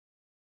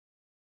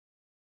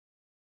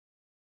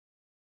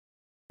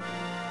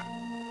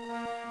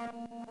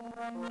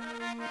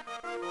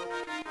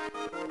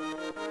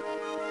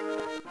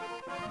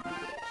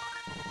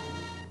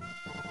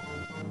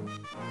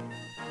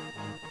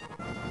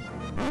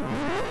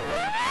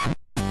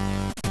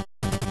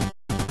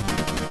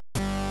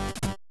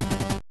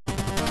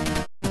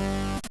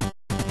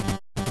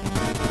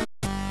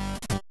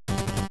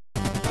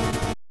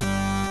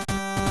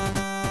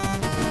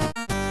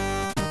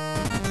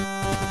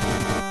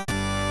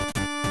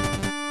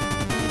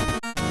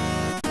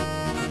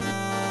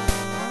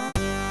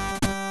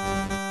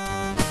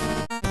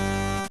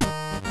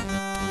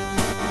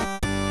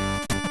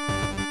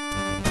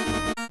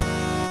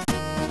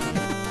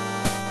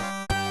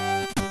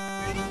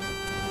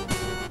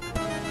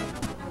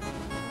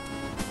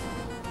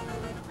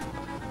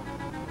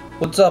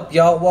What's up,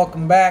 y'all?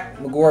 Welcome back.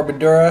 Magor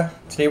Badura.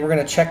 Today we're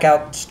going to check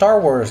out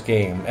Star Wars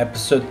game,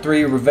 Episode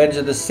 3, Revenge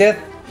of the Sith.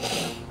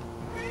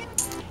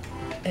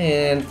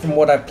 And from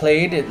what I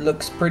played, it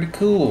looks pretty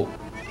cool.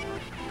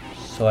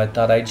 So I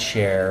thought I'd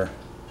share.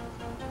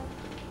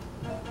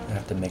 I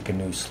have to make a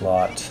new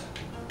slot.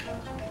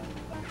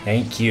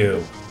 Thank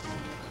you.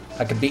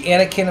 I could be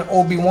Anakin and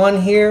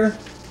Obi-Wan here.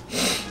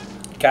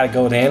 Gotta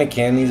go with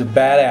Anakin. He's a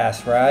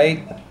badass,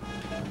 right?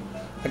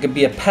 I could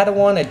be a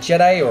Pt.1, a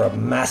Jedi, or a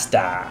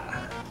Master.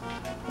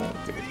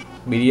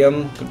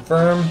 Medium,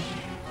 confirm.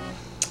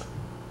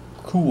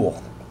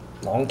 Cool.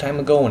 Long time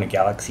ago in a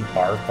galaxy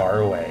far, far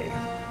away.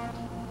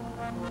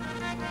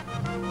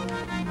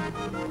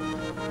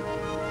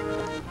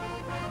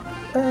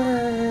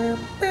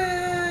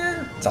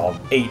 It's all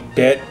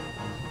 8-bit.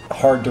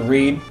 Hard to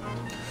read.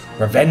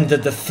 Revenge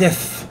of the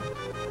Sith.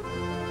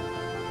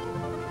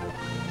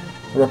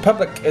 The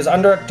Republic is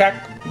under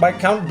attack by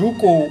Count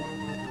Dooku.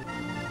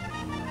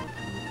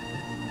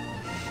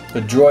 The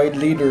droid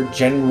leader,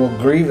 General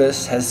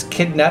Grievous, has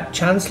kidnapped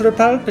Chancellor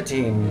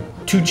Palpatine.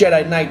 2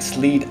 Jedi Knights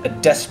lead a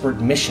desperate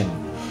mission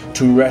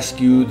to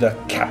rescue the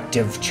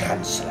captive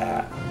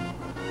Chancellor.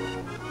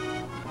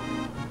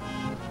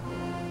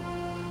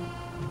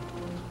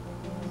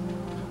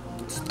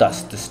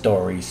 Thus the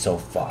story so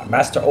far.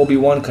 Master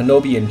Obi-Wan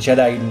Kenobi and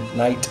Jedi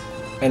Knight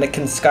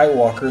Anakin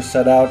Skywalker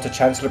set out to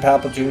Chancellor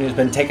Palpatine, who has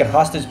been taken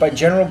hostage by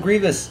General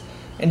Grievous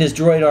and his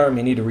droid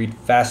army. You need to read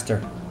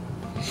faster.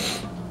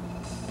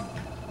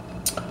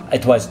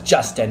 It was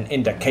just an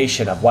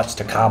indication of what's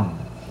to come.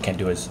 Can't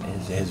do his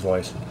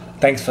voice.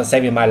 Thanks for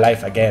saving my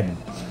life again.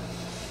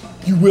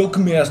 You're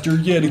welcome, Master,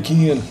 yet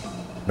again.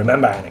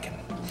 Remember, Anakin,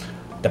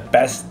 the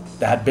best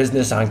that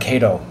business on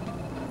Cato.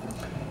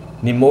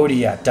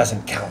 Neimoidia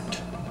doesn't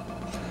count.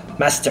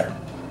 Master,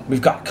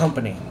 we've got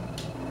company.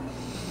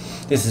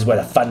 This is where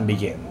the fun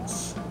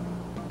begins.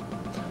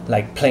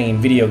 Like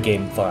playing video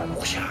game fun.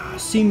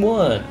 Scene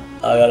 1.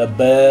 I got a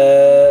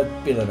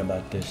bad feeling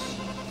about this.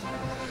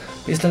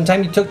 Based on the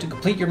time you took to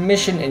complete your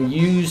mission and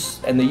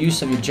the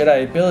use of your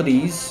Jedi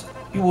abilities,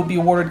 you will be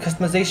awarded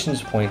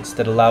customization points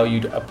that allow you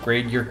to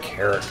upgrade your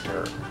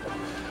character.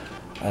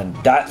 And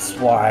that's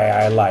why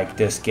I like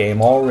this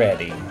game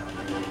already.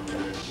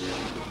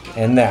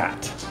 And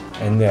that.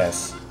 And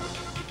this.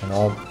 And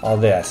all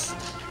this.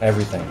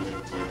 Everything.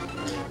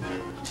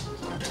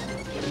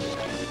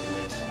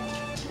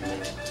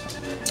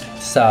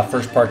 This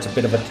first part's a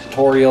bit of a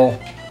tutorial.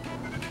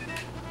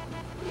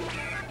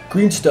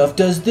 Green stuff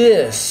does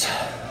this.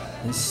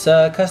 It's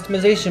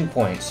customization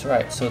points,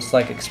 right? So it's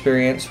like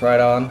experience, right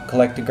on.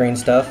 Collect the green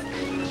stuff.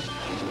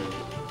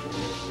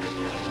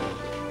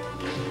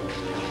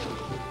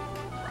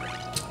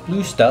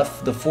 Blue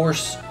stuff, the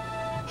Force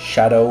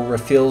Shadow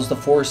refills the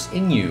Force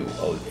in you.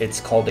 Oh,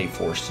 it's called a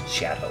Force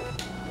Shadow.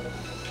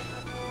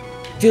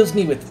 Fills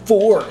me with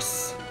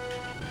Force.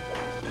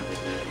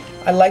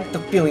 I like the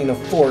feeling of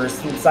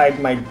Force inside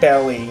my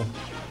belly.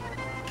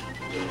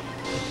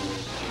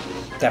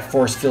 That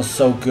Force feels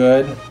so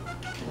good.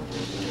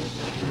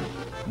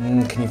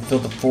 Can you feel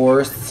the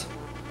Force?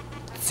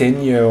 It's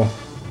in you.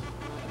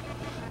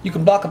 You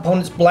can block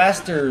opponents'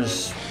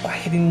 blasters by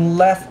hitting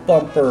left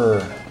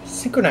bumper.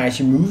 Synchronize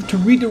your move to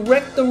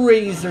redirect the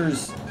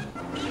razors.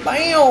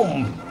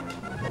 Bam!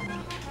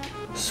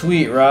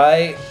 Sweet,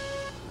 right?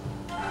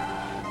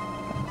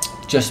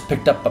 Just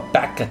picked up a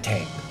Bacta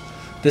tank.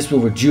 This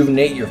will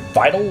rejuvenate your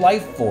vital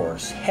life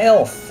force.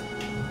 Health.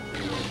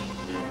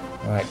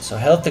 Alright, so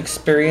health,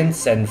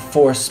 experience, and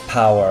force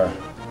power.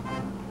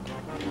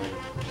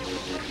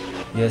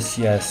 Yes,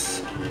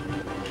 yes.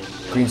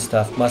 Green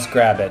stuff, must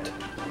grab it.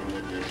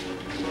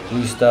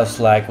 Blue stuff's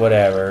like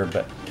whatever,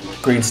 but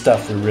green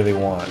stuff we really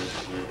want.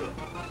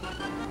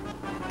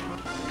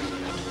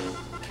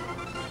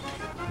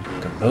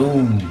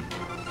 Kaboom!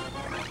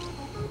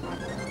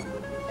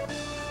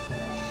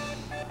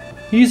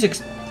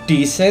 Music's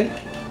decent.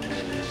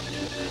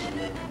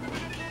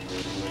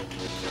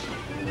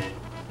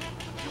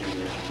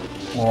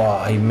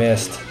 Oh, he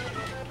missed.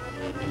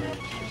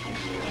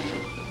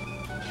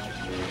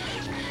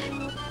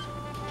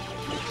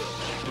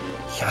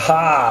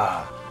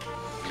 Haha!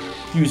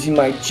 Using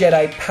my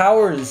Jedi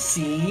powers,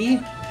 see?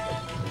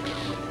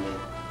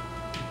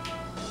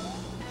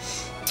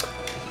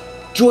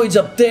 Droids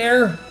up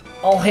there.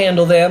 I'll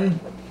handle them.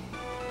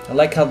 I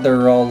like how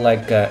they're all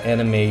like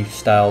anime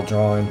style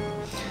drawing.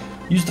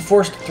 Use the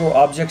force to throw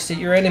objects at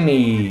your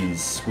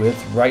enemies with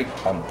right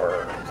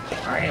bumper.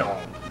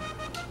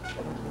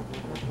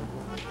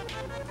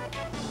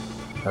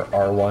 Or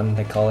R1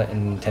 they call it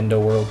in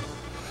Nintendo world.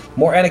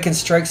 More Anakin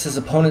strikes his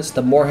opponents,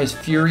 the more his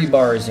fury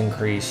bar is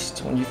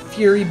increased. When your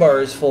fury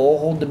bar is full,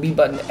 hold the B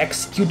button to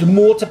execute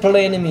multiple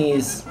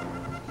enemies.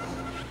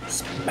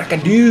 Smack a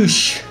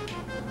douche.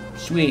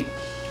 Sweet.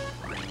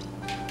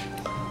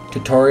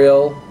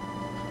 Tutorial.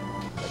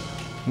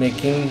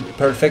 Making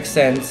perfect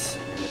sense.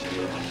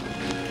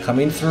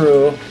 Coming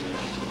through.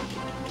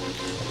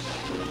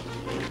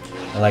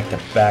 I like the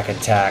back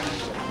attack.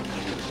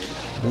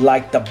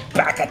 Like the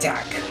back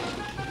attack.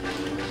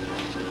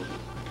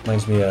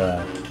 Reminds me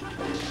of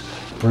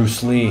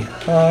Bruce Lee.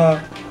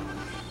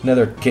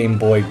 Another Game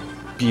Boy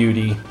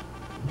beauty.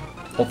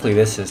 Hopefully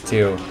this is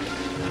too.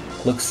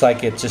 Looks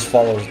like it just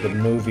follows the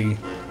movie.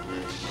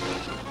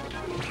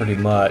 Pretty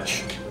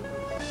much.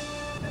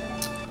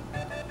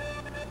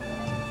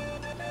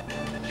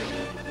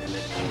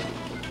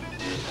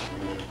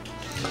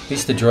 At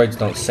least the droids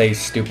don't say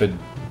stupid,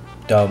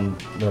 dumb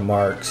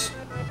remarks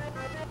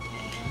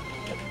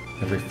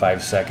every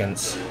 5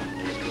 seconds.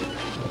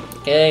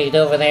 Hey,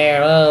 over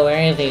there. Oh,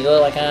 where is he? Oh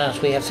my gosh,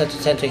 we have such a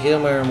sense of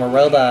humor and we're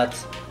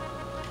robots.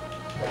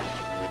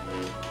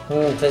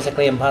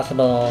 Physically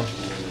impossible.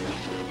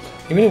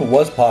 Even if it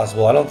was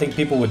possible, I don't think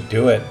people would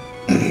do it.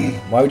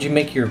 Why would you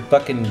make your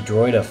fucking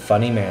droid a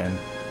funny man?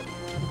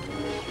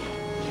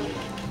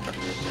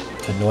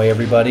 To annoy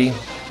everybody?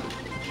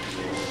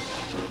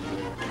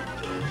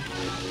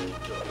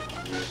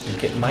 I'm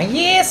getting my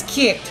ass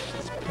kicked!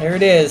 There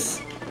it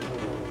is.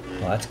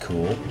 Well, that's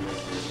cool.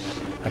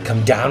 I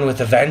come down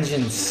with a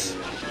vengeance.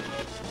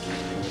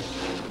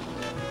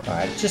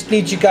 Alright, just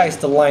need you guys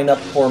to line up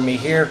for me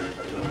here.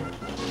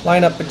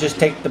 Line up and just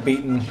take the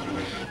beating.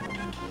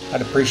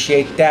 I'd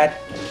appreciate that.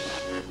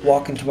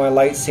 Walk into my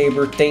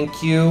lightsaber,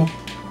 thank you.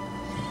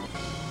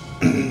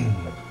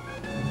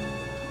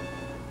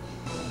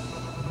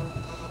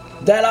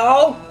 That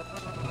all?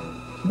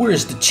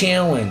 Where's the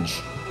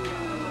challenge?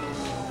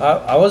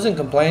 I wasn't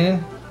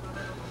complaining.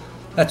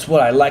 That's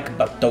what I like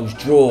about those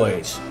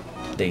droids.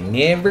 They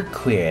never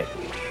quit.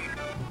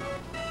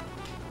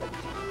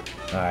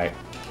 Alright.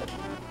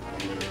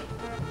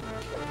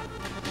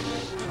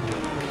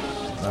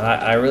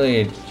 I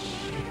really...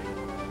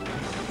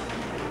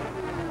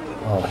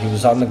 Oh, he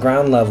was on the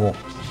ground level.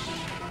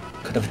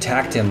 Could have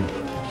attacked him.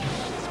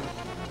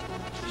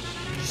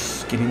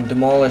 Just getting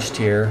demolished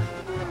here.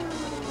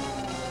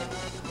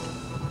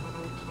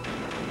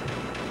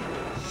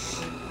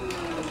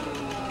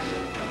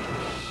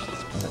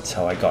 That's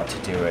how I got to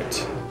do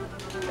it.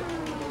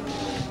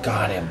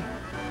 Got him.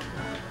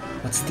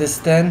 What's this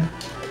then?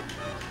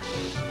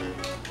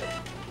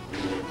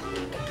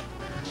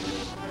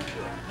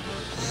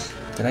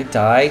 Did I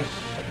die?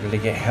 Or did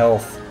I get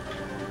health?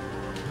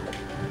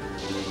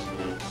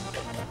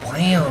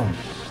 Blam!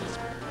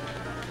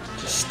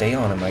 Just stay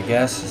on him, I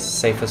guess. It's the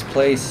safest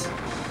place.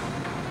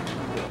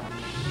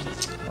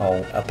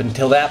 Oh, up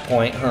until that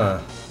point, huh?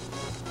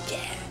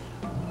 Yeah.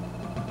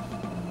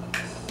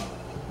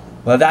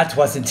 Well, that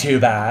wasn't too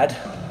bad.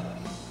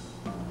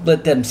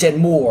 Let them send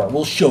more.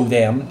 We'll show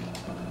them.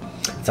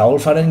 It's all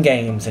fun and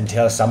games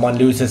until someone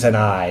loses an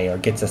eye or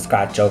gets a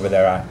scratch over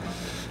their eye.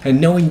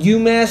 And knowing you,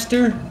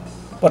 Master?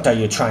 What are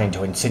you trying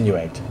to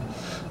insinuate?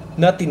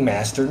 Nothing,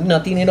 Master.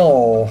 Nothing at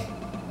all.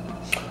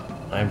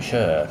 I'm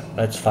sure.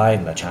 Let's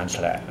find the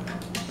Chancellor.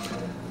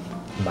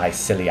 My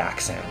silly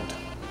accent.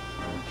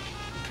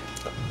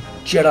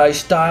 Jedi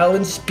style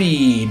and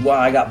speed. Wow,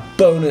 I got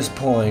bonus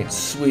points.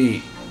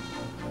 Sweet.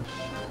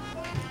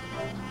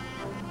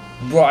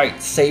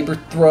 Right, saber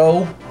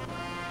throw,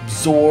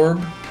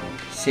 absorb.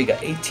 So you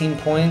got 18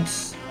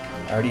 points.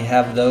 I already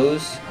have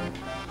those.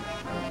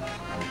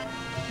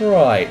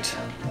 Right,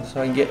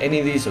 so I can get any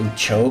of these. Oh,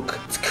 choke.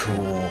 It's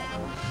cool.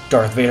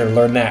 Darth Vader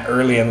learned that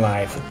early in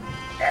life.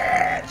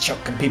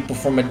 Choking people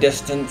from a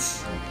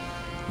distance.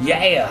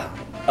 Yeah!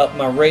 Up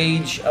my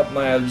rage, up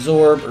my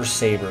absorb, or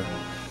saber.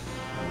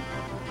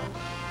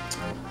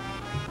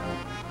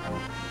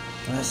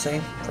 What did I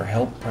say? For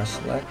help, press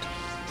select.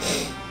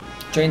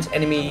 Drains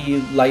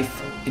enemy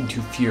life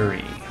into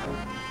fury.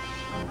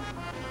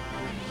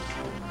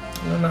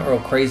 I'm not real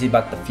crazy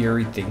about the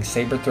fury thing.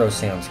 Saber throw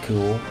sounds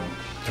cool.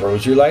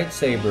 Throws your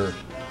lightsaber.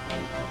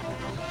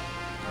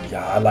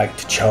 Yeah, I like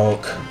to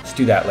choke. Let's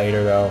do that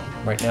later though.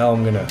 Right now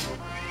I'm gonna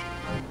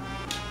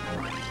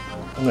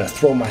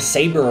throw my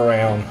saber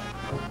around.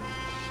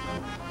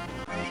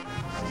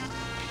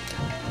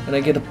 And I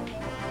get a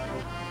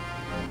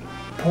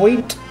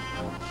point.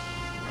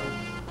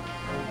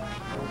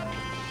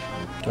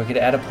 Do I get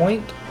to add a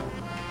point?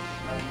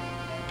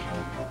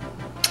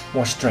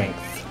 More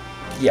strength.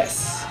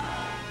 Yes.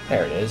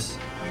 There it is.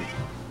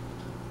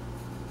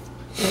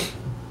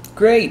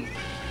 Great.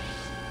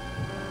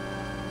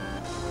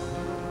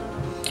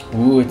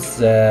 Ooh, it's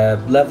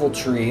a level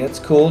tree. That's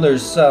cool.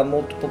 There's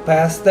multiple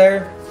paths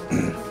there.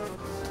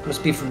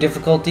 Must be for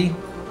difficulty.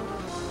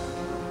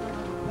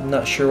 I'm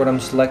not sure what I'm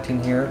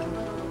selecting here.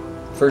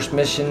 First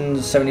mission,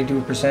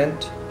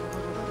 72%.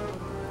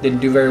 Didn't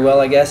do very well,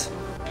 I guess.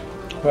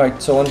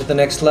 Right, so on to the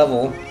next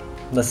level.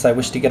 Unless I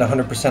wish to get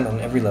 100%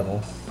 on every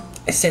level.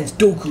 I sense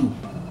Dooku.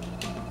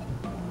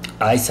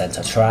 I sense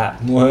a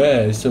trap.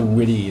 So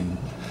witty. And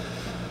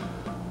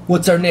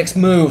what's our next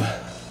move?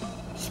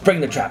 Spring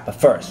the trap, but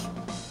first,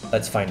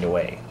 let's find a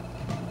way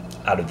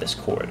out of this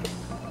corridor.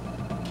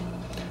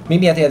 Meet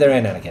me at the other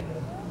end, Anakin.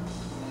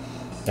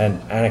 And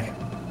Anakin,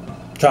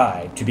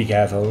 try to be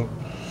careful.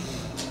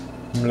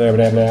 Blah,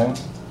 blah, blah.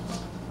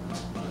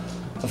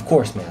 Of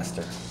course,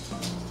 Master.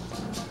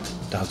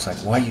 Dog's like,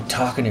 why are you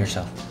talking to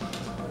yourself?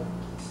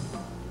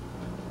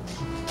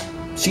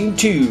 Scene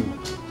 2.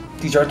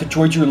 These aren't the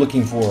droids you're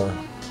looking for.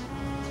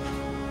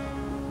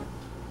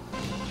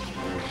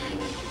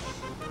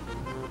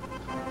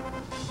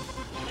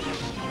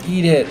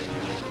 Eat it.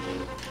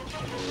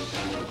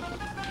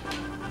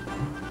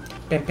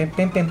 Bam, bam,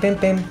 bam, bam, bam,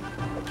 bam.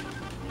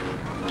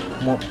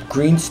 More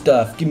green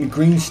stuff. Give me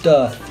green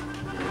stuff.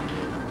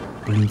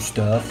 Blue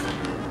stuff.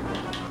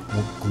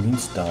 More green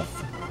stuff.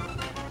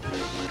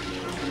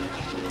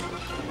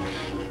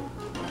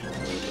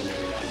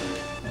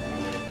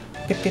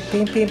 Pim,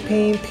 pim, pim,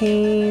 pim,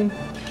 pim.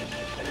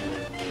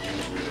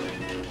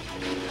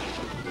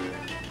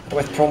 How do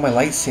I throw my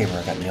lightsaber?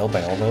 I got nailed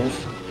by all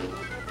those.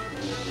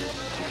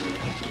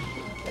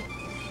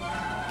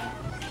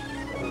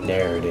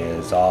 There it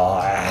is.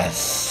 Oh, that's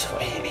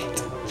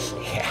sweet.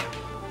 Yeah.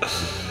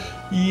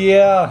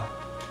 Yeah.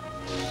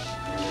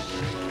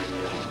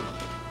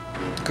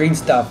 Green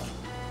stuff.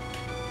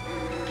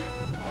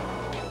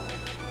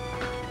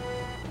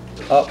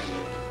 Oh.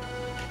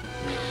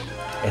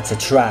 It's a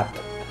trap.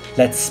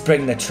 Let's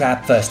spring the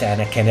trap first,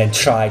 Anakin, and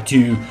try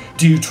to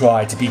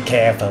be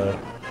careful.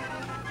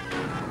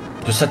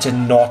 You're such a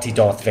naughty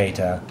Darth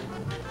Vader.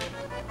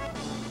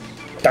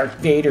 Darth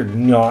Vader,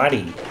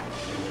 naughty.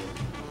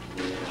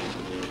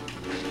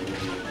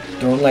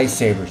 Throw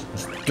lightsabers.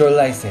 Throw a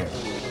lightsaber.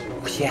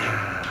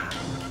 Yeah.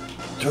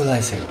 Throw a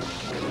lightsaber.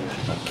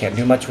 I can't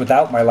do much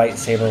without my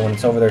lightsaber when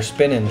it's over there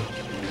spinning.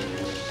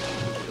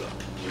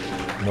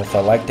 I don't know if I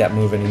like that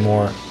move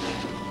anymore.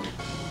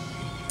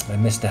 I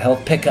missed a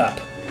health pickup.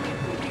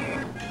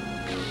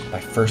 My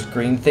first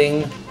green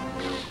thing.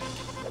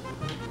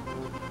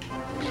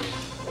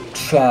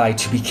 Try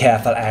to be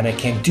careful,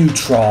 Anakin. Do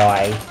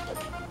try.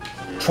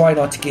 Try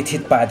not to get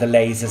hit by the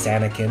lasers,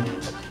 Anakin.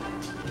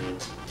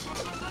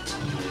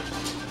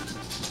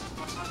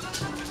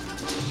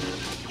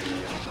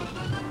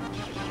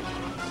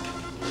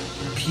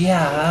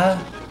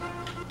 Yeah.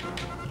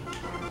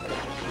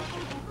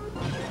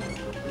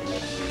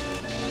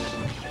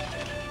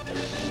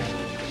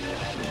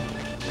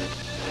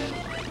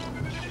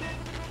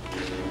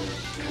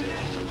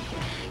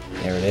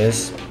 There it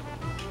is.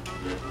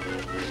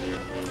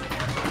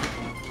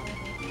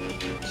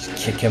 Just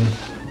kick him.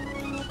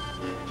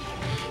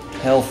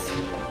 Health.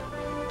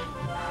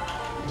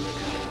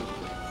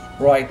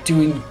 Right,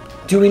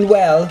 doing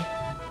well.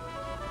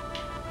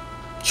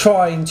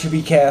 Trying to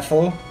be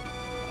careful.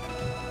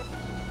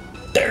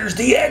 There's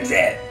the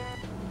exit!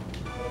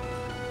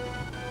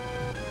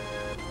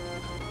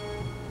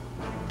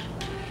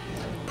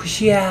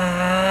 Push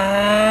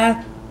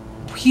yeah!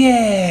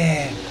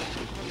 Yeah!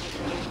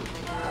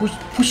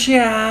 Push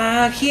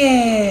yeah!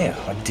 Yeah!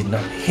 Oh, it did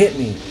not hit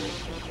me.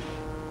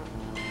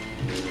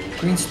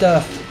 Green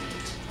stuff.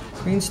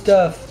 Green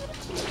stuff.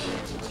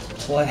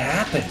 What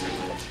happened?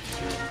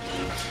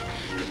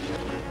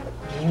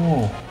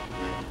 Oh.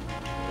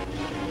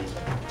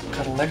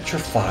 Got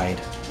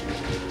electrified.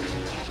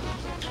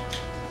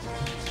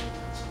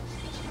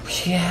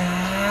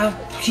 Yeah,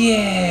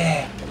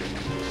 yeah.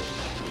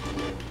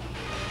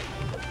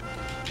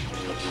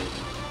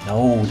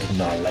 No, do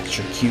not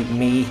electrocute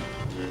me.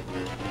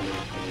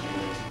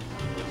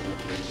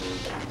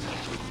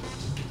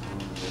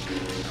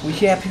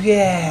 Yeah,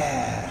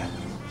 yeah.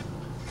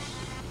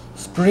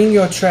 Spring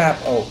your trap.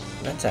 Oh,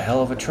 that's a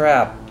hell of a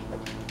trap.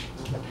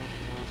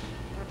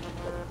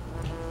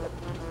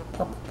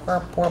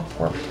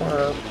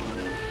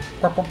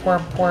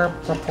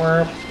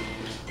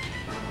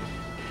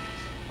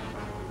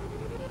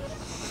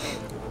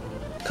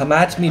 Come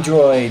at me,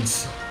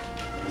 droids.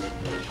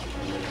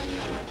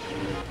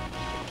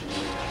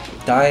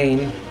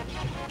 Dying.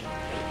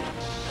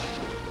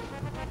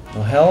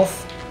 No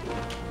health.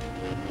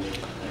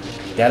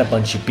 Got a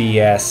bunch of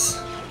BS.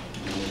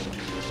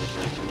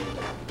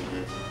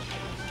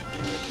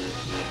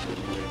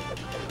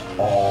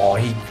 Oh,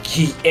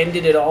 he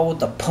ended it all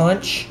with a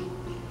punch.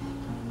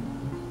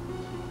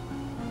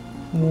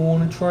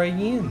 Wanna try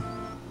again?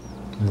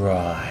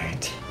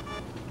 Right.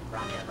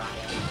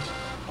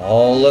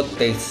 Oh, look,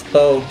 they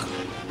spoke.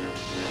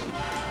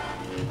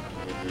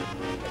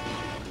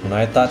 When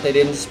I thought they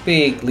didn't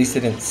speak, at least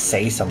they didn't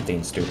say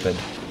something stupid.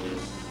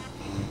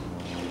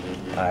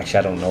 Actually,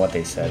 I don't know what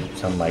they said.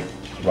 Something like,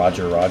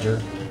 Roger,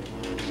 Roger.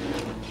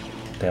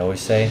 They always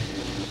say.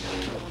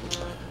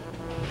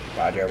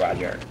 Roger,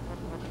 Roger.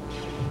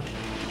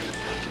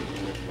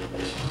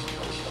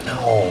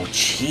 No,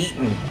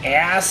 cheating,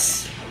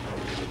 ass.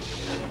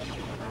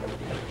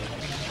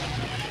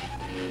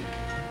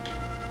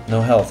 No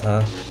health,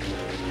 huh?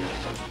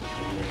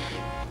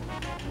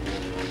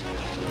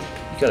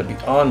 You gotta be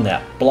on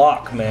that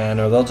block, man,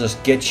 or they'll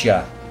just get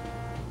ya.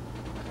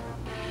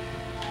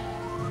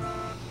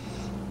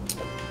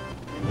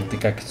 I don't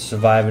think I could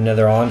survive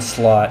another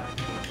onslaught.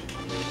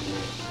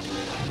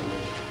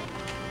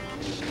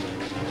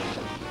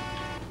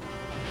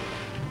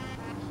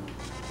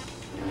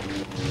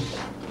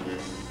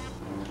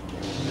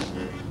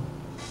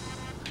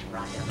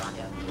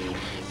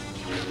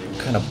 What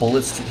kind of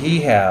bullets did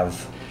he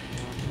have?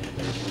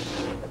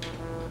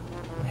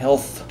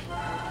 Health.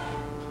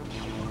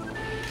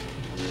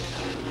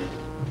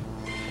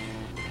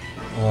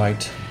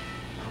 Right.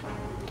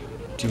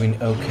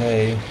 Doing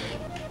okay.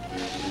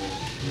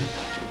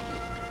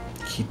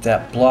 Keep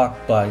that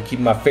block button. Keep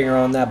my finger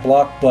on that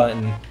block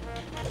button.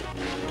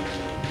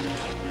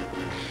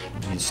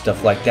 Need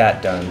stuff like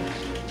that done.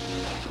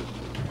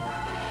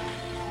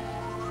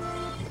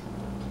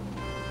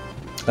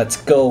 Let's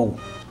go.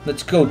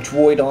 Let's go,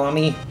 droid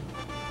army.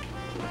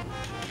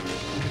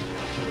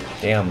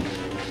 Damn.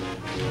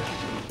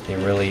 They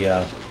really,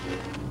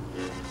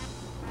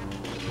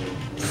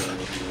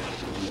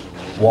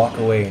 walk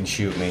away and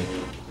shoot me.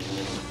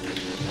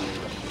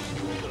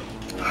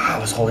 I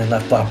was holding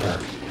left bumper.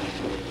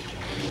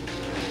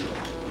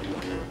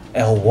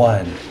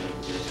 L1.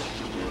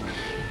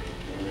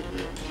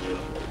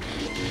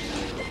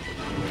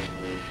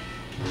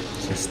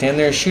 So stand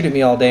there and shoot at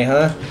me all day,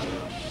 huh?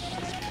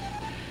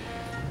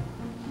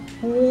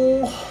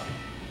 Oh.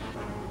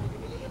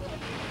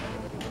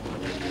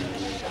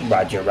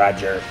 Roger,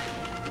 roger.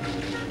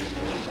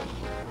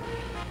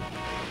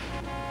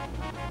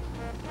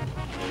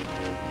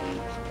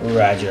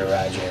 Roger,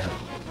 roger.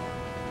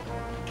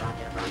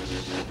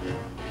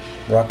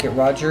 Rocket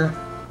Roger?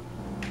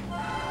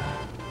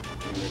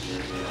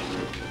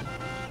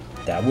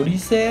 That what he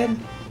said?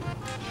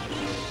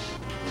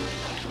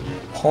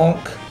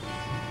 Punk?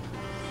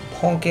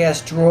 Punk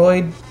ass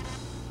droid?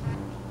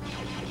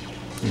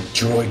 You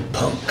droid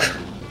punk.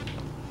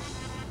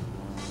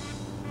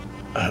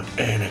 I'm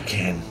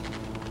Anakin.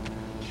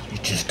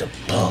 You're just a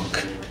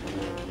punk.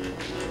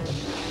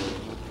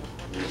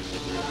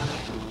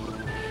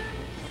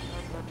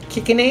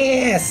 Kicking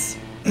ass!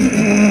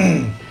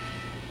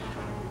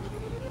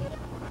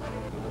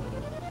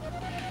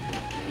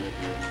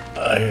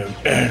 I am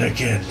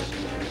Anakin,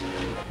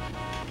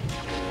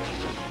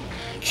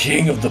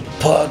 King of the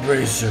Pod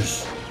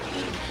Racers.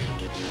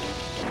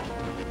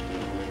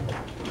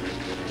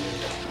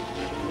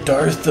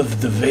 Darth of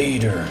the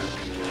Vader.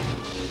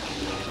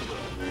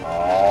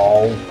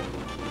 Oh.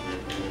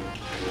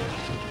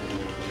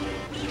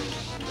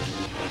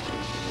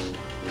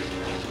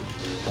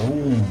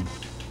 Boom.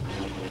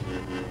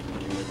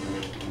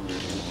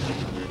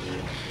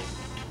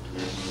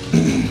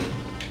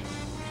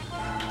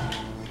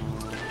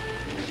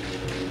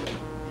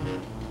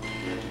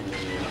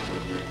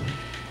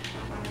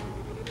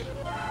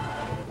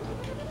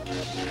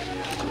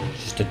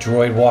 Just a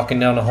droid walking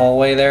down the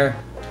hallway there.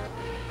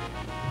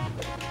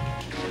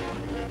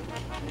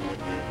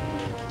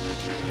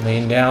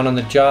 Laying down on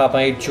the job,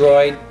 hey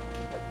droid.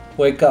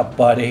 Wake up,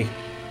 buddy.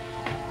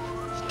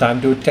 It's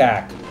time to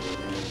attack.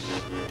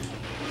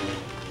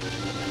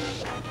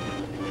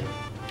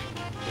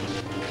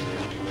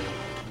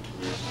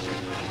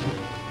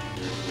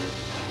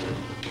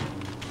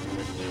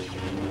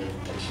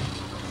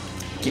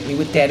 Get me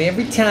with that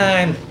every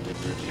time.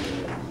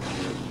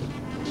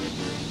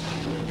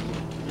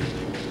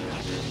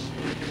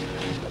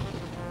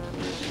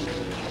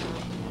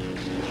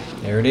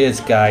 There it is,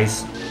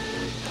 guys.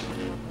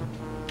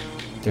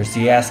 There's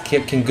the ass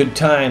kick in good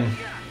time.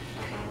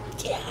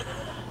 Yeah.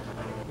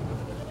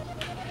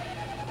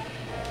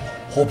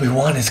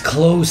 Obi-Wan is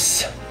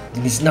close,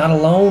 and he's not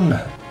alone.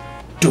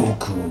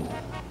 Dooku.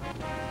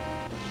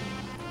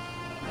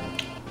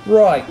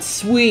 Right,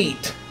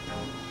 sweet.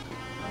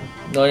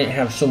 I didn't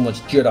have so much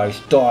Jedi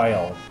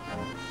style.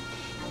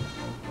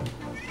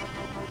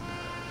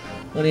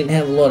 I didn't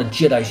have a lot of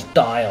Jedi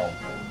style.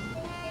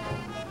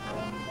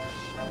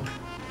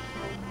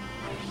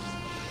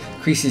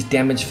 Increases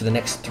damage for the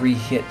next 3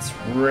 hits.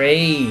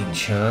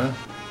 Rage, huh?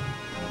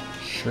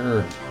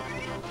 Sure.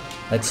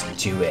 Let's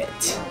do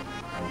it.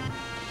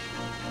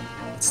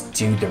 Let's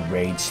do the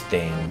rage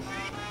thing.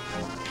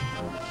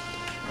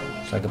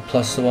 So I can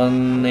plus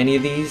one any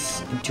of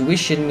these.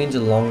 Intuition means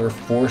a longer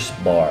force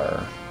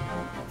bar.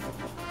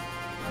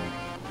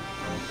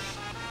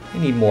 I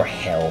need more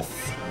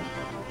health.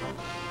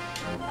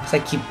 Because I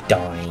keep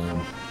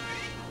dying.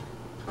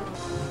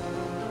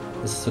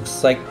 This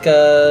looks like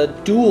a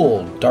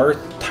duel. Darth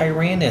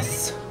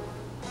Tyrannus.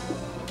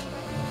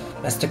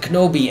 Master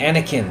Kenobi,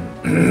 Anakin.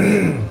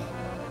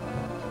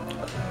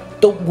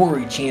 Don't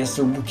worry,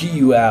 Chancellor, we'll get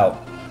you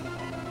out.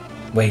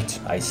 Wait,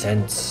 I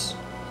sense...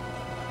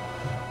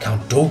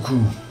 Count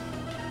Dooku.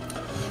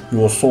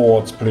 Your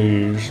swords,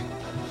 please.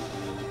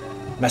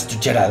 Master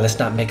Jedi, let's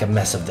not make a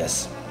mess of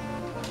this.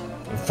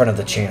 In front of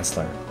the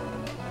Chancellor.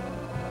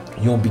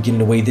 You won't be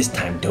getting away this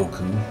time,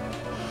 Dooku.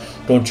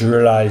 Don't you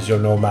realize you're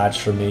no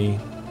match for me?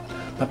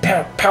 My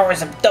powers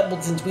have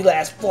doubled since we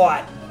last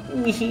fought.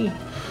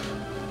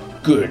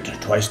 Good.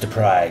 Twice the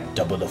pride,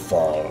 double the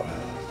fall.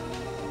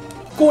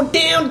 Going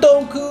down,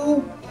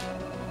 Dooku!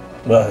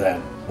 Well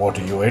then, what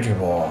are you waiting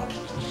for?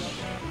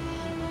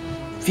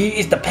 Fear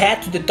is the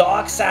path to the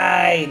dark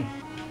side.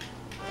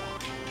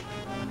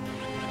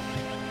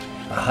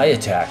 A high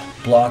attack.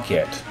 Block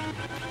it.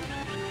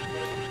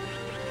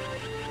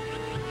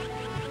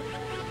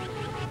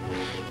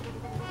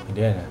 You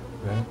did it,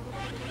 right?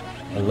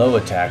 A low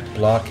attack.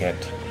 Block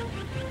it.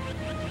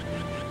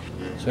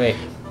 Sweet.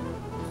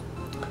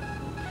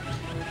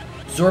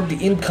 Absorb the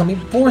incoming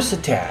force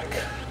attack.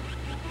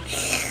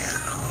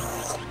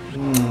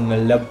 I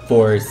love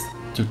force.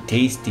 Too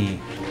tasty.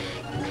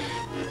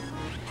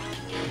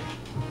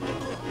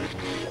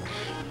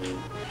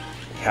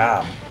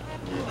 Cam.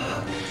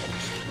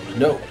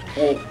 No.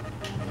 Oh.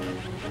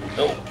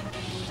 No.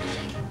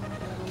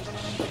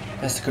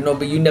 Master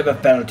Kenobi, you never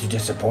failed to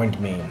disappoint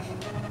me.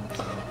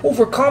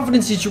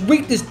 Overconfidence is your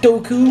weakness,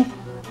 Dooku.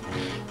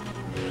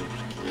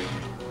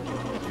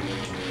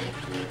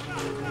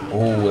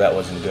 Oh, that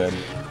wasn't good.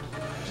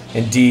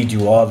 Indeed,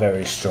 you are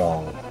very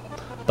strong.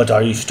 But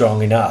are you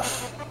strong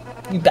enough?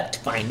 You got to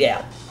find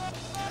out.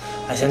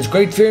 I sense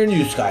great fear in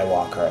you,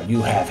 Skywalker.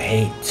 You have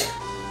hate.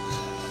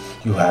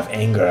 You have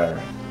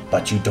anger,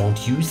 but you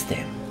don't use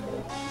them.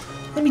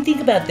 Let me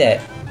think about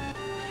that.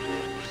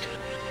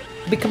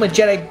 Become a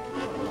Jedi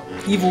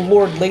evil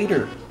lord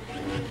later.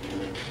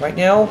 Right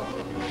now?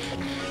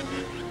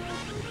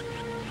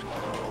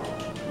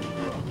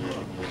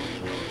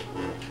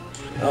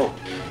 Oh.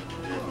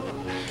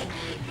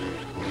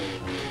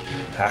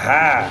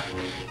 Haha.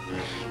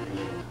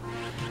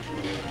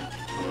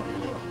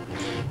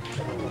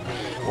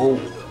 Oh.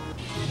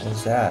 What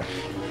was that?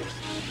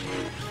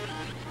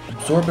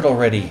 Absorb it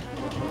already.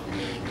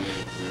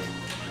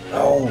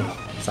 Oh.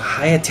 It's a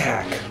high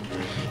attack.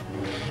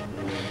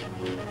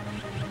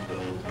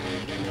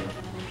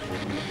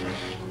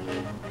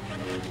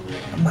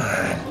 Come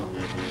on.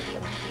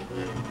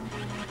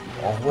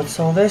 Oh, what's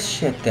all this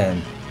shit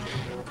then?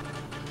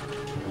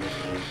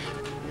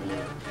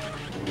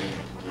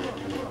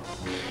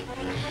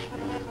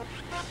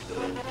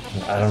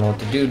 I don't know what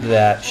to do to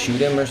that.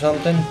 Shoot him or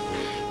something?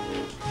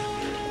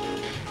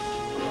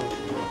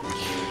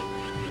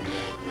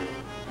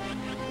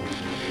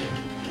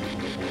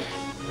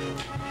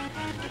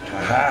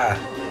 Haha.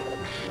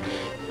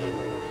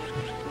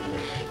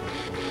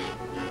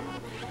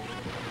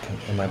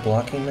 Am I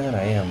blocking that?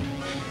 I am.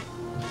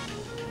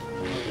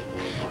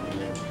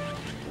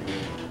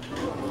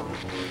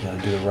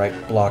 Gotta do the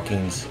right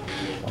blockings.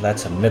 Oh,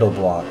 that's a middle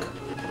block.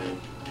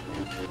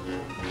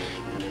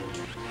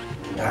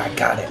 Ah, I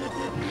got it.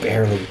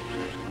 Barely.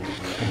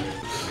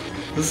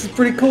 This is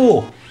pretty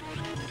cool.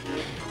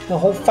 The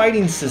whole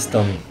fighting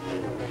system.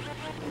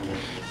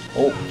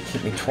 Oh,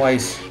 hit me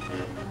twice.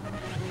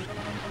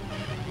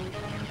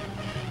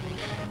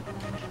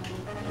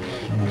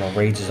 My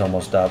rage is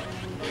almost up.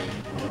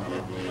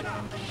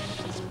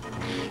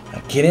 I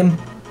get him?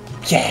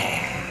 Yeah!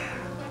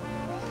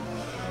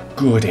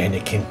 Good,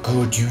 Anakin,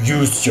 good. You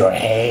used your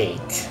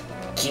hate.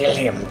 Kill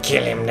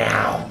him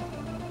now.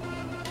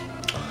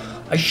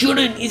 I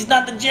shouldn't. It's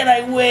not the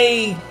Jedi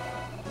way.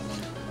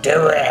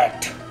 Do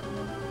it.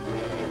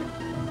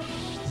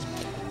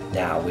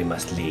 Now we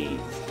must leave.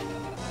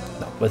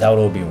 No, without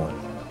Obi-Wan.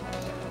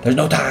 There's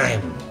no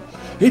time.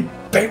 It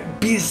better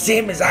be the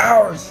same as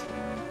ours.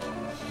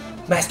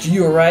 Master,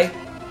 you are right.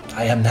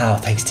 I am now,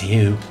 thanks to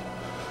you.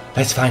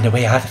 Let's find a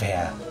way out of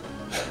here.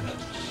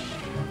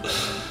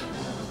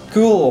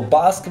 Cool,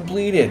 boss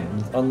completed.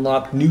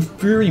 Unlock new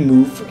Fury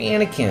move for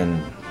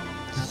Anakin.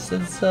 This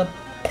is a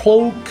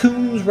Plo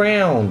Koon's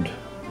round.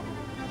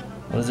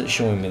 What is it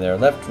showing me there?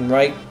 Left and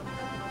right.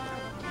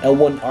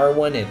 L1,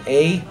 R1, and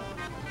A.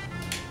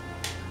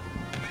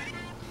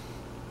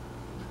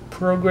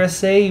 Progress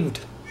saved.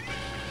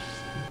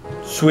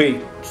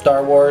 Sweet.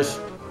 Star Wars.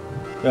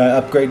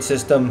 Upgrade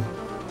system.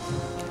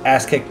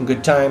 Ass kicking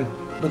good time.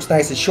 Looks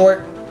nice and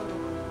short.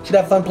 Should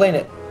have fun playing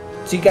it.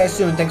 See you guys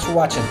soon. Thanks for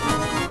watching.